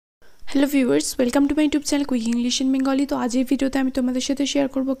Hello viewers, welcome to my YouTube channel quick English in Bengali. তো আজ এই ভিডিওতে আমি তোমাদের সাথে শেয়ার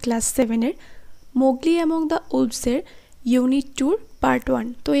করব class 7-এর Mowgli among the উলভসের unit 2 part 1।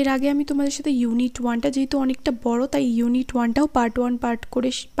 তো এর আগে আমি তোমাদের সাথে ইউনিট 1টা যেহেতু অনেকটা বড়, তাই ইউনিট 1টাও পার্ট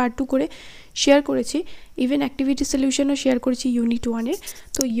 2 করে শেয়ার করেছি। ইভেন অ্যাক্টিভিটি সলিউশনও শেয়ার করেছি ইউনিট 1-এর।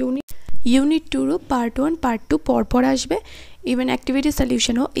 তো ইউনিট 2রও পার্ট 1 পার্ট 2 পরপর আসবে। ইভেন অ্যাক্টিভিটি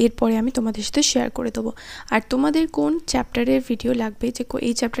সলিউশনও এরপরে আমি তোমাদের সাথে শেয়ার করে দেবো। আর তোমাদের কোন চ্যাপ্টারের ভিডিও লাগবে, যে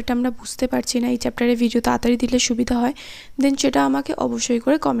এই চ্যাপ্টারটা আমরা বুঝতে পারছি না, এই চ্যাপ্টারের ভিডিও তাড়াতাড়ি দিলে সুবিধা হয়, দেন সেটা আমাকে অবশ্যই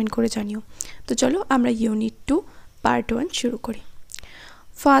করে কমেন্ট করে জানিও। তো চলো আমরা ইউনিট 2 পার্ট 1 শুরু করি।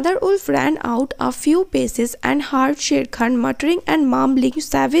 Father Wolf ran out a few paces and heard Sher Khan muttering and mumbling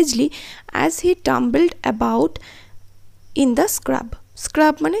savagely as he tumbled about in the scrub.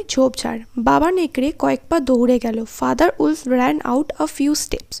 Scrub মানে ঝোপঝাড়। বাবা নেকড়ে কয়েক পা দৌড়ে গেল। Father Wolf ran out a few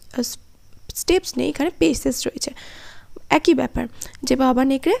steps নেই, এখানে পেসেস রয়েছে, একই ব্যাপার, যে বাবা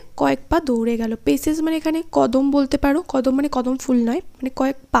নেকড়ে কয়েক পা দৌড়ে গেল। পেসেস মানে এখানে কদম বলতে পারো, কদম মানে কদম ফুল নয়, মানে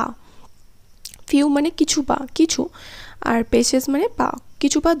কয়েক পা। ফিউ মানে কিছু পা, কিছু, আর পেসেস মানে পা,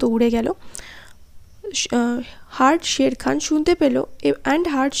 কিছু পা দৌড়ে গেল। হার্ড শের খান শুনতে পেল,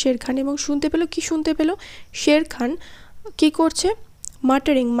 হার্ড শের খান এবং শুনতে পেল, কি শুনতে পেল, শের খান কি করছে,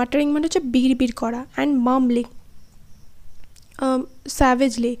 মাটারিং মানে হচ্ছে বিড় করা, অ্যান্ড মামলিং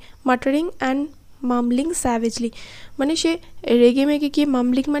স্যাভেজলি, মাটারিং অ্যান্ড মামলিং স্যাভেজলি মানে সে রেগে মেগে গিয়ে,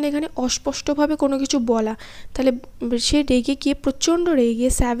 মামলিং মানে এখানে অস্পষ্টভাবে কোনো কিছু বলা, তাহলে সে রেগে গিয়ে, প্রচণ্ড রেগে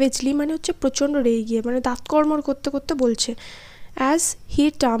গিয়ে, স্যাভেজলি মানে হচ্ছে প্রচণ্ড রেগে গিয়ে, মানে দাঁত কর্মর করতে করতে বলছে। As he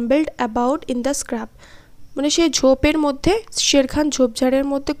টাম্বলড about in the scrap মানে সে ঝোপের মধ্যে, শের খান ঝোপঝাড়ের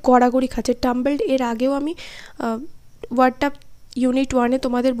মধ্যে গড়াগড়ি খাচ্ছে। টাম্বলড এর আগেও আমি ওয়ার্ডটা ইউনিট 1-এ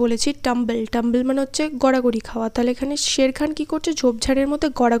তোমাদের বলেছি, টাম্বল মানে হচ্ছে গড়াগড়ি খাওয়া। তাহলে এখানে শের খান কী করছে, ঝোপঝাড়ের মধ্যে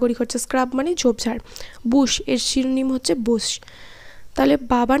গড়াগড়ি করছে। স্ক্রাব মানে ঝোপঝাড়, বুশ এর সিনোনিম হচ্ছে বুশ। তাহলে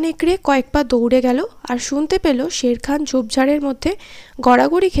বাবা নেকড়ে কয়েক পা দৌড়ে গেল আর শুনতে পেল শের খান ঝোপঝাড়ের মধ্যে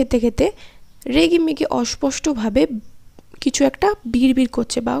গড়াগড়ি খেতে খেতে রেগেমেগে অস্পষ্টভাবে কিছু একটা বিড়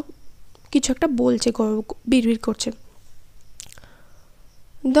করছে, বা কিছু একটা বলছে, বিড় করছে।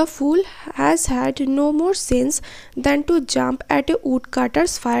 The fool has had no more sense than to jump at a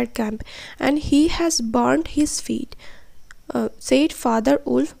woodcutter's fire camp, and he has burned his feet, said Father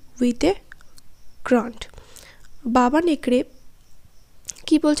Wolf with a grunt. বাবা নেকড়ে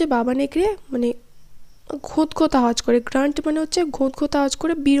কি বলছে, বাবা নেকড়ে মানে ঘোঁত আওয়াজ করে, গ্রান্ট মানে হচ্ছে ঘোঁত আওয়াজ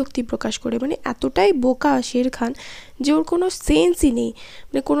করে বিরক্তি প্রকাশ করে, মানে এতটাই বোকা শের খান যে ওর কোনো সেন্সই নেই,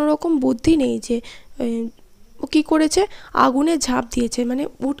 মানে কোনো রকম বুদ্ধি নেই, যে ও কী করেছে, আগুনে ঝাঁপ দিয়েছে। মানে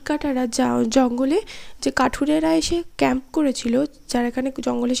উডকাটাররা জঙ্গলে যে কাঠুরেরা এসে ক্যাম্প করেছিল, যারা এখানে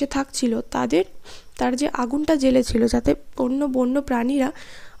জঙ্গলে এসে থাকছিল, তার যে আগুনটা জ্বেলেছিল যাতে অন্য বন্য প্রাণীরা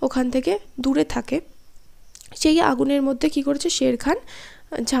ওখান থেকে দূরে থাকে, সেই আগুনের মধ্যে কী করেছে, শের খান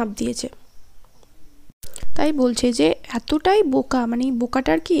ঝাঁপ দিয়েছে। তাই বলছে যে এতটাই বোকা, মানে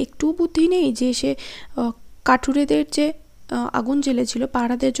বোকাটার কি একটু বুদ্ধি নেই, যে সে কাঠুরেদের যে আগুন জ্বেলেছিল,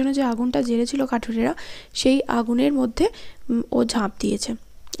 পাহারাদের জন্য যে আগুনটা জ্বেলেছিল কাঠুরেরা, সেই আগুনের মধ্যে ও ঝাঁপ দিয়েছে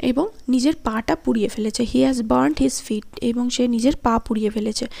এবং নিজের পাটা পুড়িয়ে ফেলেছে। He has burned his fit, এবং সে নিজের পা পুড়িয়ে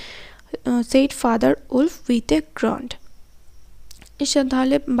ফেলেছে। Said father Wolf with a grant.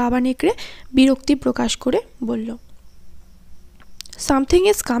 তাহলে বাবা নেকড়ে বিরক্তি প্রকাশ করে বলল, সামথিং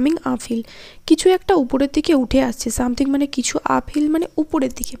ইজ কামিং আপহিল, কিছু একটা উপরের দিকে উঠে আসছে। সামথিং মানে কিছু, আপহিল মানে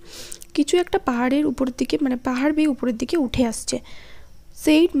উপরের দিকে, কিছু একটা পাহাড়ের উপরের দিকে, মানে পাহাড় বেয়ে উপরের দিকে উঠে আসছে।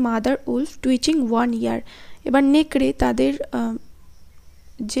 Said mother Wolf twitching one year. এবার নেকড়ে তাদের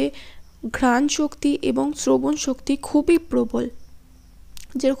যে ঘ্রাণ শক্তি এবং শ্রবণ শক্তি খুবই প্রবল,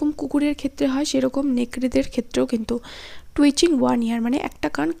 যেরকম কুকুরের ক্ষেত্রে হয় সেরকম নেকড়েদের ক্ষেত্রেও কিন্তু। টুইচিং ওয়ান ইয়ার মানে একটা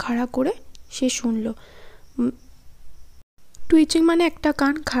কান খাড়া করে সে শুনল। টুইচিং মানে একটা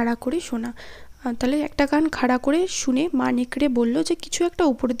কান খাড়া করে শোনা। তাহলে একটা কান খাড়া করে শুনে মা নেকড়ে বলল যে কিছু একটা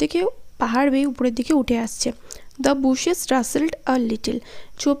উপরের দিকে, পাহাড় বেয়ে উপরের দিকে উঠে আসছে। দ্য বুশেস রাসেলড আ লিটিল,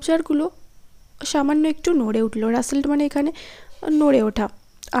 ঝোপঝাড়গুলো সামান্য একটু নড়ে উঠলো। রাসেলড মানে এখানে নড়ে ওঠা,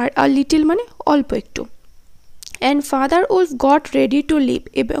 আর আ লিটিল মানে অল্প একটু। And father Wolf goat ready to leave,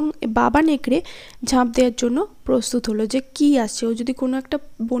 এবং বাবা নেকড়ে ঝাঁপ দেওয়ার জন্য প্রস্তুত হলো, যে কি আসছে, ও যদি কোনো একটা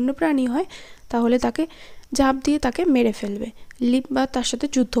বন্য প্রাণী হয় তাহলে তাকে ঝাঁপ দিয়ে তাকে মেরে ফেলবে, লিপ বা তার সাথে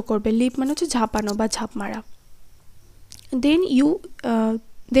যুদ্ধ করবে। লিপ মানে হচ্ছে ঝাঁপানো বা ঝাঁপ মারা।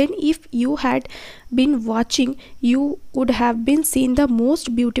 Then if you had been watching you would have been seen the most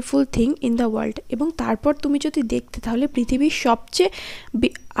beautiful thing in the world, এবং তারপর তুমি যদি দেখতে তাহলে পৃথিবীর সবচেয়ে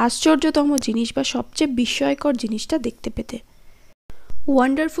আশ্চর্যতম জিনিস বা সবচেয়ে বিস্ময়কর জিনিসটা দেখতে পেতে।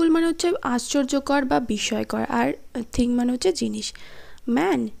 ওয়ান্ডারফুল মানে হচ্ছে আশ্চর্যকর বা বিস্ময়কর, আর থিং মানে হচ্ছে জিনিস।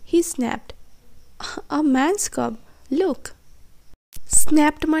 Man, he snapped, a man's cub, look.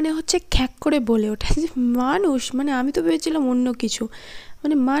 Snapped মানে হচ্ছে খ্যাক করে বলে ওঠা, যে মানুষ, মানে আমি তো ভেবেছিলাম অন্য কিছু,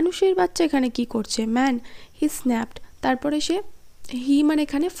 মানে মানুষের বাচ্চা এখানে কি করছে, ম্যান হি স্ন্যাপড। তারপরে সে হি মানে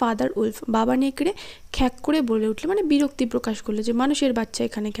এখানে ফাদার উলফ, বাবা নেকড়ে খ্যাক করে বলে উঠলো, মানে বিরক্তি প্রকাশ করলো যে মানুষের বাচ্চা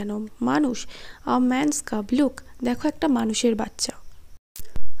এখানে কেন, মানুষ, আ ম্যানস কাব, লুক দেখো একটা মানুষের বাচ্চা।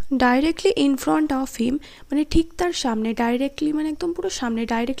 Directly in front of him মানে ঠিক তার সামনে, ডাইরেক্টলি মানে একদম পুরো সামনে,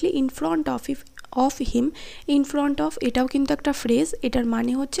 directly in front of him, in front of এটাও কিন্তু একটা ফ্রেজ, এটার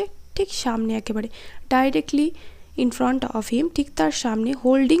মানে হচ্ছে ঠিক সামনে একেবারে, directly in front of him ঠিক তার সামনে,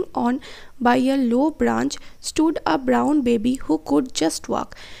 holding on by a low branch stood a brown baby who could just walk,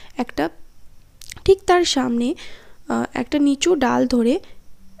 একটা ঠিক তার সামনে একটা নিচু ডাল ধরে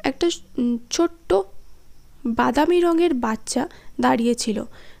একটা ছোট্ট বাদামি রঙের বাচ্চা দাঁড়িয়েছিল,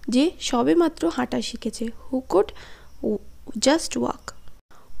 যে সবেমাত্র হাঁটা শিখেছে, who could just walk.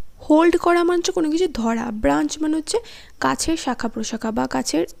 Hold করা মানে হচ্ছে কোনো কিছু ধরা, ব্রাঞ্চ মানে হচ্ছে গাছের শাখা প্রশাখা বা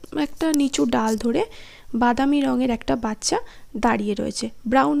গাছের একটা নিচু ডাল ধরে বাদামি রঙের একটা বাচ্চা দাঁড়িয়ে রয়েছে,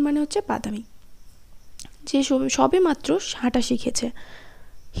 ব্রাউন মানে হচ্ছে বাদামি, যে সবেমাত্র হাঁটা শিখেছে।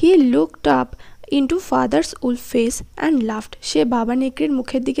 He looked up into father's Wolf face and laughed, সে বাবা নেকড়ের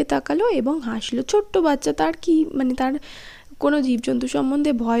মুখের দিকে তাকালো এবং হাসলো। ছোট্ট বাচ্চা, তার কি মানে তার কোনো জীবজন্তু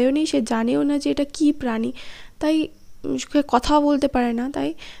সম্বন্ধে ভয়ও নেই, সে জানেও না যে এটা কী প্রাণী, তাই কথা বলতে পারে না, তাই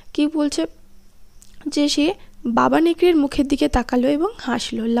কি বলছে যে সে বাবা নেকড়ের মুখের দিকে তাকালো এবং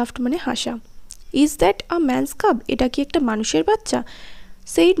হাসলো, লাফড মানে হাসা। ইজ দ্যাট আ ম্যানস কাব, এটা কি একটা মানুষের বাচ্চা,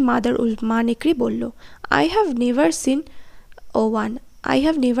 সেইড মাদার উলফ, মা নেকড়ে বলল। I have never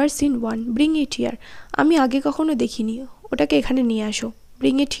seen one, bring it here, আমি আগে কখনো দেখিনি, ওটাকে এখানে নিয়ে আসো,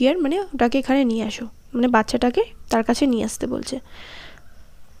 ব্রিং ইট হিয়ার মানে ওটাকে এখানে নিয়ে আসো, মানে বাচ্চাটাকে তার কাছে নিয়ে আসতে বলছে।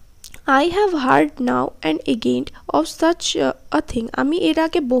 I have heard now and again of such a thing, আমি এর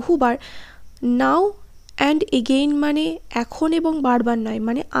আগে বহুবার, নাও অ্যান্ড এগেইন মানে এখন এবং বারবার নয়,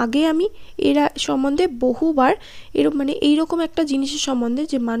 মানে আগে আমি এরা সম্বন্ধে বহুবার এরকম মানে এইরকম একটা জিনিসের সম্বন্ধে,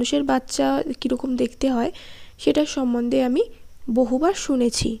 যে মানুষের বাচ্চা কীরকম দেখতে হয় সেটার সম্বন্ধে আমি বহুবার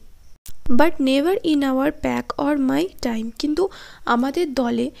শুনেছি, but never in our pack or my time, কিন্তু আমাদের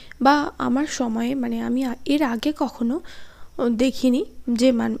দলে বা আমার সময়ে মানে আমি এর আগে কখনো দেখিনি, যে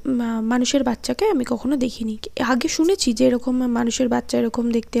মানুষের বাচ্চাকে আমি কখনো দেখিনি, আগে শুনেছি যে এরকম মানুষের বাচ্চা এরকম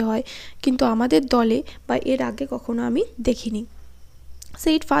দেখতে হয়, কিন্তু আমাদের দলে বা এর আগে কখনো আমি দেখিনি।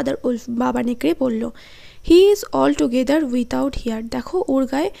 সেইড ফাদার উলফ, বাবা নেকড়ে বলল। He is all together without hair, দেখো ওর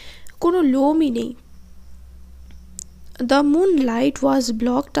গায়ে কোনো লোমই নেই। The moonlight was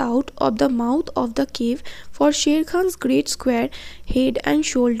blocked out of the mouth of the cave, for Sher Khan's great square head and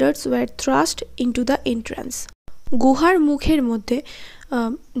shoulders were thrust into the entrance. গুহার মুখের মধ্যে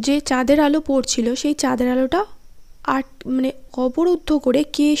যে চাঁদের আলো পড়ছিল, সেই চাঁদের আলোটা মানে অবরুদ্ধ করে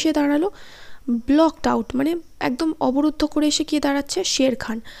কে এসে দাঁড়ালো, ব্লকড আউট মানে একদম অবরুদ্ধ করে এসে কে দাঁড়াচ্ছে, শের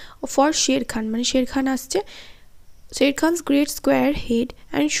খান, ফর শের খান মানে শের খান আসছে। শের Khan's great square head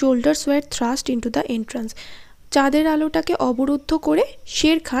and shoulders war thrust into the entrance, চাঁদের আলোটাকে অবরুদ্ধ করে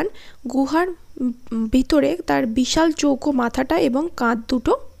শের খান গুহার ভিতরে তার বিশাল চৌকো মাথাটা এবং কাঁধ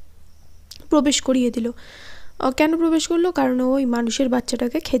দুটো প্রবেশ করিয়ে দিল। কেন প্রবেশ করলো, কারণ ওই মানুষের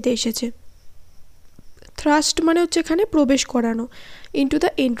বাচ্চাটাকে খেতে এসেছে। থ্রাস্ট মানে হচ্ছে এখানে প্রবেশ করানো, ইন্টু দ্য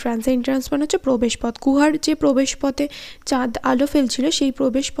এন্ট্রান্স, এন্ট্রান্স মানে হচ্ছে প্রবেশপথ, গুহার যে প্রবেশপথে চাঁদ আলো ফেলছিল সেই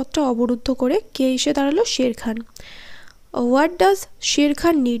প্রবেশপথটা অবরুদ্ধ করে কে এসে দাঁড়ালো, Sher Khan. What does Sher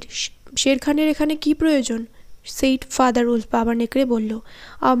Khan need, শের খানের এখানে কি প্রয়োজন, সেইড ফাদার উলফ, বাবা নেকড়ে বলল।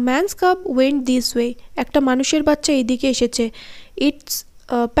 আ man's cub went this way, একটা মানুষের বাচ্চা এইদিকে এসেছে। It's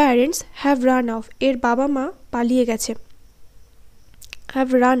parents have run of, এর বাবা মা পালিয়ে গেছে, হ্যাভ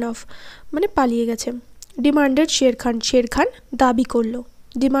রান অফ মানে পালিয়ে গেছে। ডিমান্ডেড শের খান, শের খান দাবি করলো,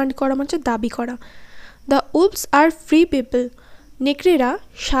 ডিমান্ড করা মানে দাবি করা। The wolves R free people, নেকড়েরা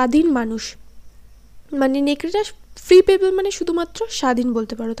স্বাধীন মানুষ, মানে নেকড়েরা ফ্রি পিপল মানে শুধুমাত্র স্বাধীন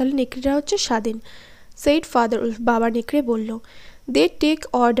বলতে পারো, তাহলে নেকড়েরা হচ্ছে স্বাধীন। সেইড ফাদার উলফ, বাবা নেকড়ে বলল। দে take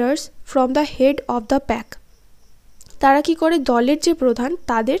orders from the head of the pack, তারা কি করে, দলের যে প্রধান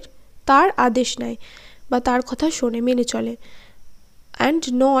তার আদেশ নেয় বা তার কথা শোনে, মেনে চলে। And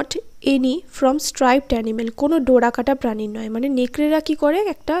not any from striped animal, কোনো ডোরাকাটা প্রাণীর নয়, মানে নেকড়েরা কি করে,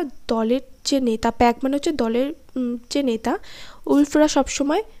 একটা দলের যে নেতা, প্যাক মানে হচ্ছে দলের যে নেতা, উলফরা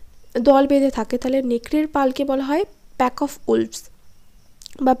সবসময় দল বেঁধে থাকে, তাহলে নেকড়ের পালকে বলা হয় প্যাক অফ উলফস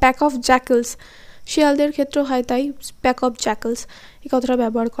বা প্যাক অফ জ্যাকলস, শিয়ালদের ক্ষেত্রেও হয় তাই প্যাক অফ জ্যাকলস এই কথাটা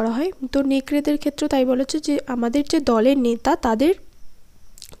ব্যবহার করা হয়। তো নেকড়েদের ক্ষেত্রেও তাই বলা হচ্ছে যে আমাদের যে দলের নেতা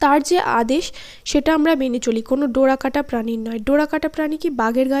তার যে আদেশ সেটা আমরা মেনে চলি, কোনো ডোরাকাটা প্রাণীর নয়। ডোরাকাটা প্রাণী কি,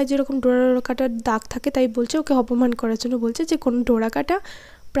 বাঘের গায়ে যেরকম ডোরাকাটার দাগ থাকে, তাই বলছে, ওকে অপমান করার জন্য বলছে যে কোনো ডোরাকাটা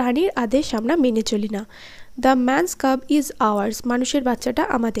প্রাণীর আদেশ আমরা মেনে চলি না। The man's cub is ours, মানুষের বাচ্চাটা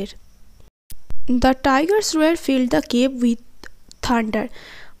আমাদের। দ্য টাইগার্স রোয়ার field the cave with thunder,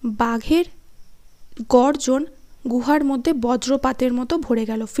 বাঘের গর্জন গুহার মধ্যে বজ্রপাতের মতো ভরে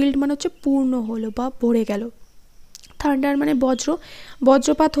গেল। ফিল্ড মানে হচ্ছে পূর্ণ হলো বা ভরে গেল। থান্ডার মানে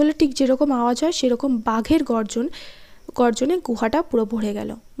বজ্রপাত হলে ঠিক যেরকম আওয়াজ হয় সেরকম বাঘের গর্জনে গুহাটা পুরো ভরে গেল,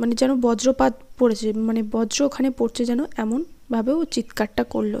 মানে যেন বজ্রপাত পড়েছে, মানে বজ্র ওখানে পড়ছে যেন, এমনভাবে ও চিৎকারটা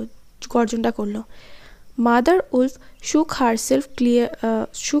করলো, গর্জনটা করলো। Mother Wolf shook herself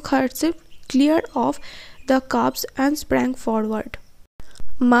clear of the cubs and sprang forward.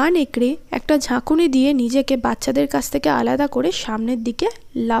 মা নেকড়ে একটা ঝাঁকুনি দিয়ে নিজেকে বাচ্চাদের কাছ থেকে আলাদা করে সামনের দিকে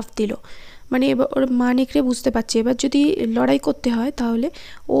লাফ দিল। মানে এবার ওর মা নেকড়ে বুঝতে পারছে এবার যদি লড়াই করতে হয় তাহলে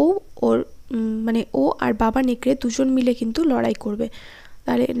ও আর বাবা নেকড়ে দুজন মিলে কিন্তু লড়াই করবে,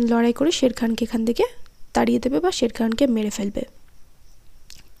 তাহলে লড়াই করে শের খানকে এখান থেকে তাড়িয়ে দেবে বা শের খানকে মেরে ফেলবে।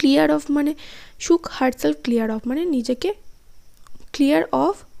 ক্লিয়ার অফ মানে শুক হার্টসেলফ ক্লিয়ার অফ মানে নিজেকে ক্লিয়ার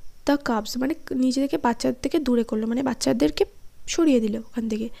অফ দ্য কাবস মানে নিজেকে বাচ্চাদের থেকে দূরে করলো, মানে বাচ্চাদেরকে সরিয়ে দিল ওখান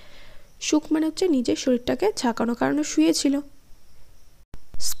থেকে। শুক মানে হচ্ছে নিজের শরীরটাকে ঝাঁকানো, কারণ শুয়েছিল।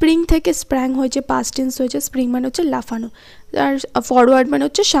 স্প্রিং থেকে স্প্র্যাং হয়েছে, পাস্ট টেন্স হয়েছে। স্প্রিং মানে হচ্ছে লাফানো, আর ফরওয়ার্ড মানে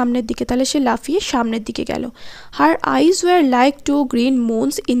হচ্ছে সামনের দিকে, তাহলে সে লাফিয়ে সামনের দিকে গেল। হার eyes were like to green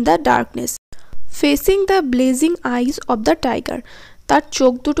moons in the darkness facing the blazing eyes of the tiger, তার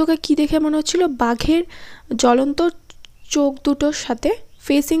চোখ দুটোকে কী দেখে মনে হচ্ছিল, বাঘের জ্বলন্ত চোখ দুটোর সাথে,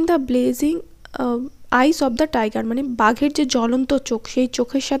 facing the blazing ice of the tiger মানে বাঘের যে জ্বলন্ত চোখ সেই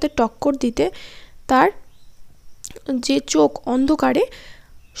চোখের সাথে টক্কর দিতে তার যে চোখ অন্ধকারে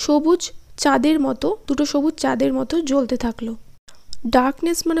সবুজ চাঁদের মতো, দুটো সবুজ চাঁদের মতো জ্বলতে থাকলো।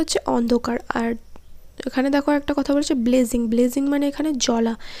 ডার্কনেস মানে হচ্ছে অন্ধকার, আর এখানে দেখো একটা কথা বলেছে ব্লেজিং মানে এখানে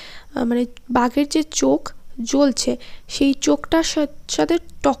জ্বলা, মানে বাঘের যে চোখ জ্বলছে সেই চোখটার সাথে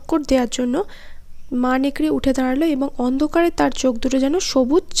টক্কর দেওয়ার জন্য মা নেকড়ে উঠে দাঁড়ালো এবং অন্ধকারে তার চোখ দুটো যেন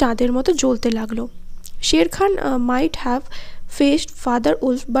সবুজ চাঁদের মতো জ্বলতে লাগলো। Sher Khan might have faced father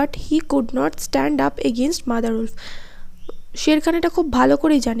Wolf but he could not stand up against mother Wolf. Sher Khan এটা খুব ভালো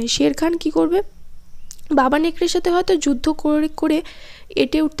করেই জানে। শের খান কী করবে, বাবা নেকড়ের সাথে হয়তো যুদ্ধ করে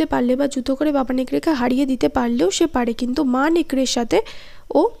এঁটে উঠতে পারলে বা যুদ্ধ করে বাবা নেকড়েকে হারিয়ে দিতে পারলেও সে পারে, কিন্তু মা নেকড়ের সাথে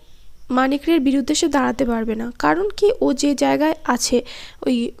মা নেকড়ের বিরুদ্ধে সে দাঁড়াতে পারবে না। কারণ কি, ও যে জায়গায় আছে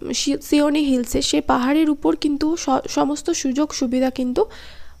ওই সিওনি হিলসে, সে পাহাড়ের উপর কিন্তু সমস্ত সুযোগ সুবিধা কিন্তু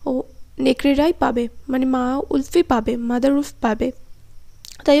ও নেকড়েরাই পাবে, মানে মা উলফই পাবে, মাদার উলফ পাবে।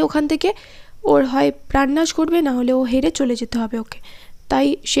 তাই ওখান থেকে ওর হয় প্রাণনাশ করবে, না হলে ও হেরে চলে যেতে হবে ওকে। তাই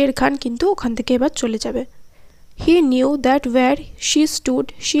শের খান কিন্তু ওখান থেকে এবার চলে যাবে। He knew that wire she stood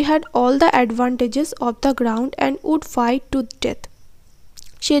she had all the advantages of the ground and would fight to death.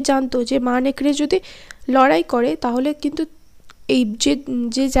 সে জানতো যে মা নেকড়ে যদি লড়াই করে তাহলে কিন্তু এই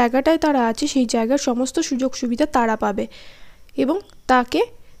যে জায়গাটায় তারা আছে সেই জায়গার সমস্ত সুযোগ সুবিধা তারা পাবে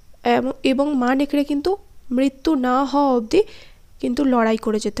এবং মা নেকড়ে কিন্তু মৃত্যু না হওয়া অবধি কিন্তু লড়াই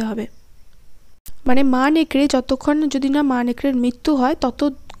করে যেতে হবে। মানে মা নেকড়ে যতক্ষণ যদি না মা নেকড়ের মৃত্যু হয়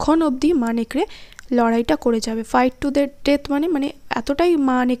ততক্ষণ অবধি মা নেকড়ে লড়াইটা করে যাবে। ফাইট টু দ্য ডেথ মানে এতটাই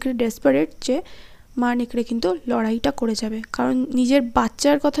মা নেকড়ে ডেসপারেট যে মা নেকড়ে কিন্তু লড়াইটা করে যাবে। কারণ নিজের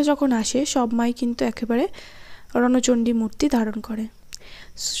বাচ্চার কথা যখন আসে সব মাই কিন্তু একেবারে রণচণ্ডী মূর্তি ধারণ করে।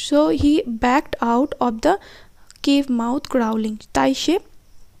 So he backed out of the cave mouth গ্রাউলিং, তাই সে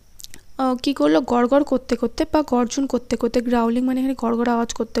কী করলো, গড়গড় করতে করতে বা গর্জন করতে করতে, গ্রাউলিং মানে এখানে গড়গড় আওয়াজ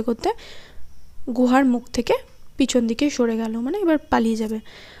করতে করতে গুহার মুখ থেকে পিছন দিকে সরে গেল, মানে এবার পালিয়ে যাবে।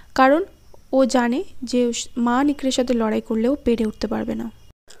 কারণ ও জানে যে মা নেকড়ের সাথে লড়াই করলেও পেরে উঠতে পারবে না।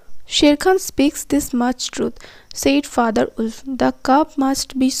 Sher Khan speaks this much truth, said Father Wolf. The cub must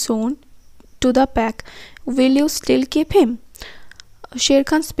be shown to the pack. Will you still keep him? Sher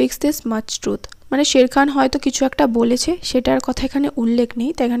Khan speaks this much truth. মানে শের খান হয়তো কিছু একটা বলেছে, সেটার কথা এখানে উল্লেখ নেই,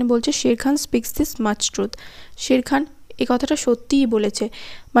 তাই এখানে বলছে Sher Khan speaks this much truth. Sher Khan এই কথাটা সত্যিই বলেছে,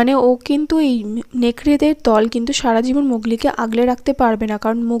 মানে ও কিন্তু এই নেকড়েদের দল কিন্তু সারা জীবন মোগলিকে আগলে রাখতে পারবে না,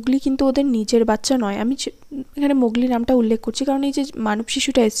 কারণ মোগলি কিন্তু ওদের নিজের বাচ্চা নয়। আমি এখানে মোগলি নামটা উল্লেখ করছি কারণ এই যে মানব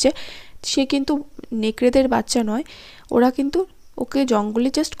শিশুটা এসছে সে কিন্তু নেকড়েদের বাচ্চা নয়, ওরা কিন্তু ওকে জঙ্গলে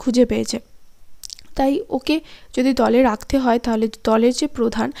জাস্ট খুঁজে পেয়েছে। তাই ওকে যদি দলে রাখতে হয় তাহলে দলের যে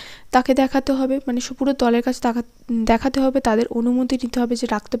প্রধান তাকে দেখাতে হবে, মানে পুরো দলের কাছে দেখাতে হবে, তাদের অনুমতি নিতে হবে যে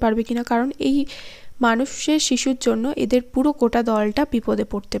রাখতে পারবে কিনা, কারণ এই মানুষের শিশুর জন্য এদের পুরো গোটা দলটা বিপদে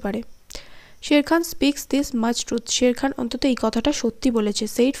পড়তে পারে। Sher Khan speaks this much truth, Sher Khan অন্তত এই কথাটা সত্যি বলেছে।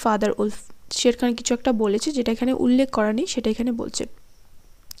 Said father Wolf, Sher Khan কিছু একটা বলেছে যেটা এখানে উল্লেখ করা নেই, সেটা এখানে বলছে।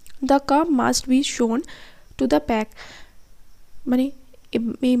 দ্য কাব মাস্ট বি শোন টু দ্য প্যাক, মানে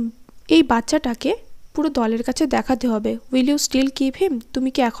এই বাচ্চাটাকে পুরো দলের কাছে দেখাতে হবে। Will you still keep him, তুমি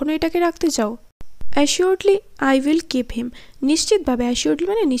কি এখনও এটাকে রাখতে চাও? অ্যাসিওরডলি আই উইল কিপ হিম। নিশ্চিতভাবে, অ্যাসিওরডলি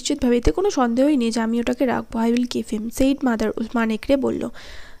মানে নিশ্চিতভাবে, এতে কোনো সন্দেহই নেই যে আমি ওটাকে রাখবো। I will keep him said mother Wolf, মা নেকড়ে বলল।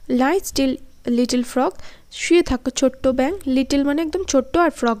 লাই স্টিল লিটল ফ্রগ, শুয়ে থাকো ছোট্ট ব্যাং। লিটল মানে একদম ছোট্ট,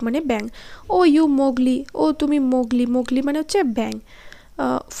 আর ফ্রগ মানে ব্যাং। ও ইউ মোগলি, ও তুমি মোগলি, মোগলি মানে হচ্ছে ব্যাং।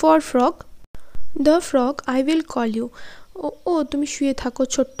 For frog, the frog I will call you. ও ও তুমি শুয়ে থাকো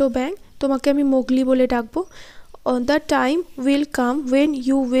ছোট্ট ব্যাং, তোমাকে আমি মোগলি বলে ডাকবো। The time will come when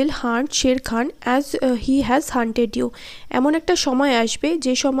you will hunt Sher Khan as he has hunted you. এমন একটা সময় আসবে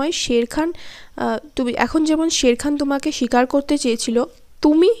যে সময় শের খান, তুমি এখন যেমন শের খান তোমাকে শিকার করতে চেয়েছিল,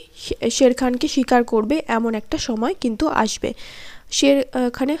 তুমি শের খানকে শিকার করবে, এমন একটা সময় কিন্তু আসবে। শের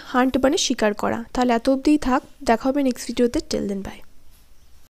খানে হান্ট মানে শিকার করা। তাহলে এত অবধিই থাক, দেখা হবে নেক্সট ভিডিওতে। Till then by.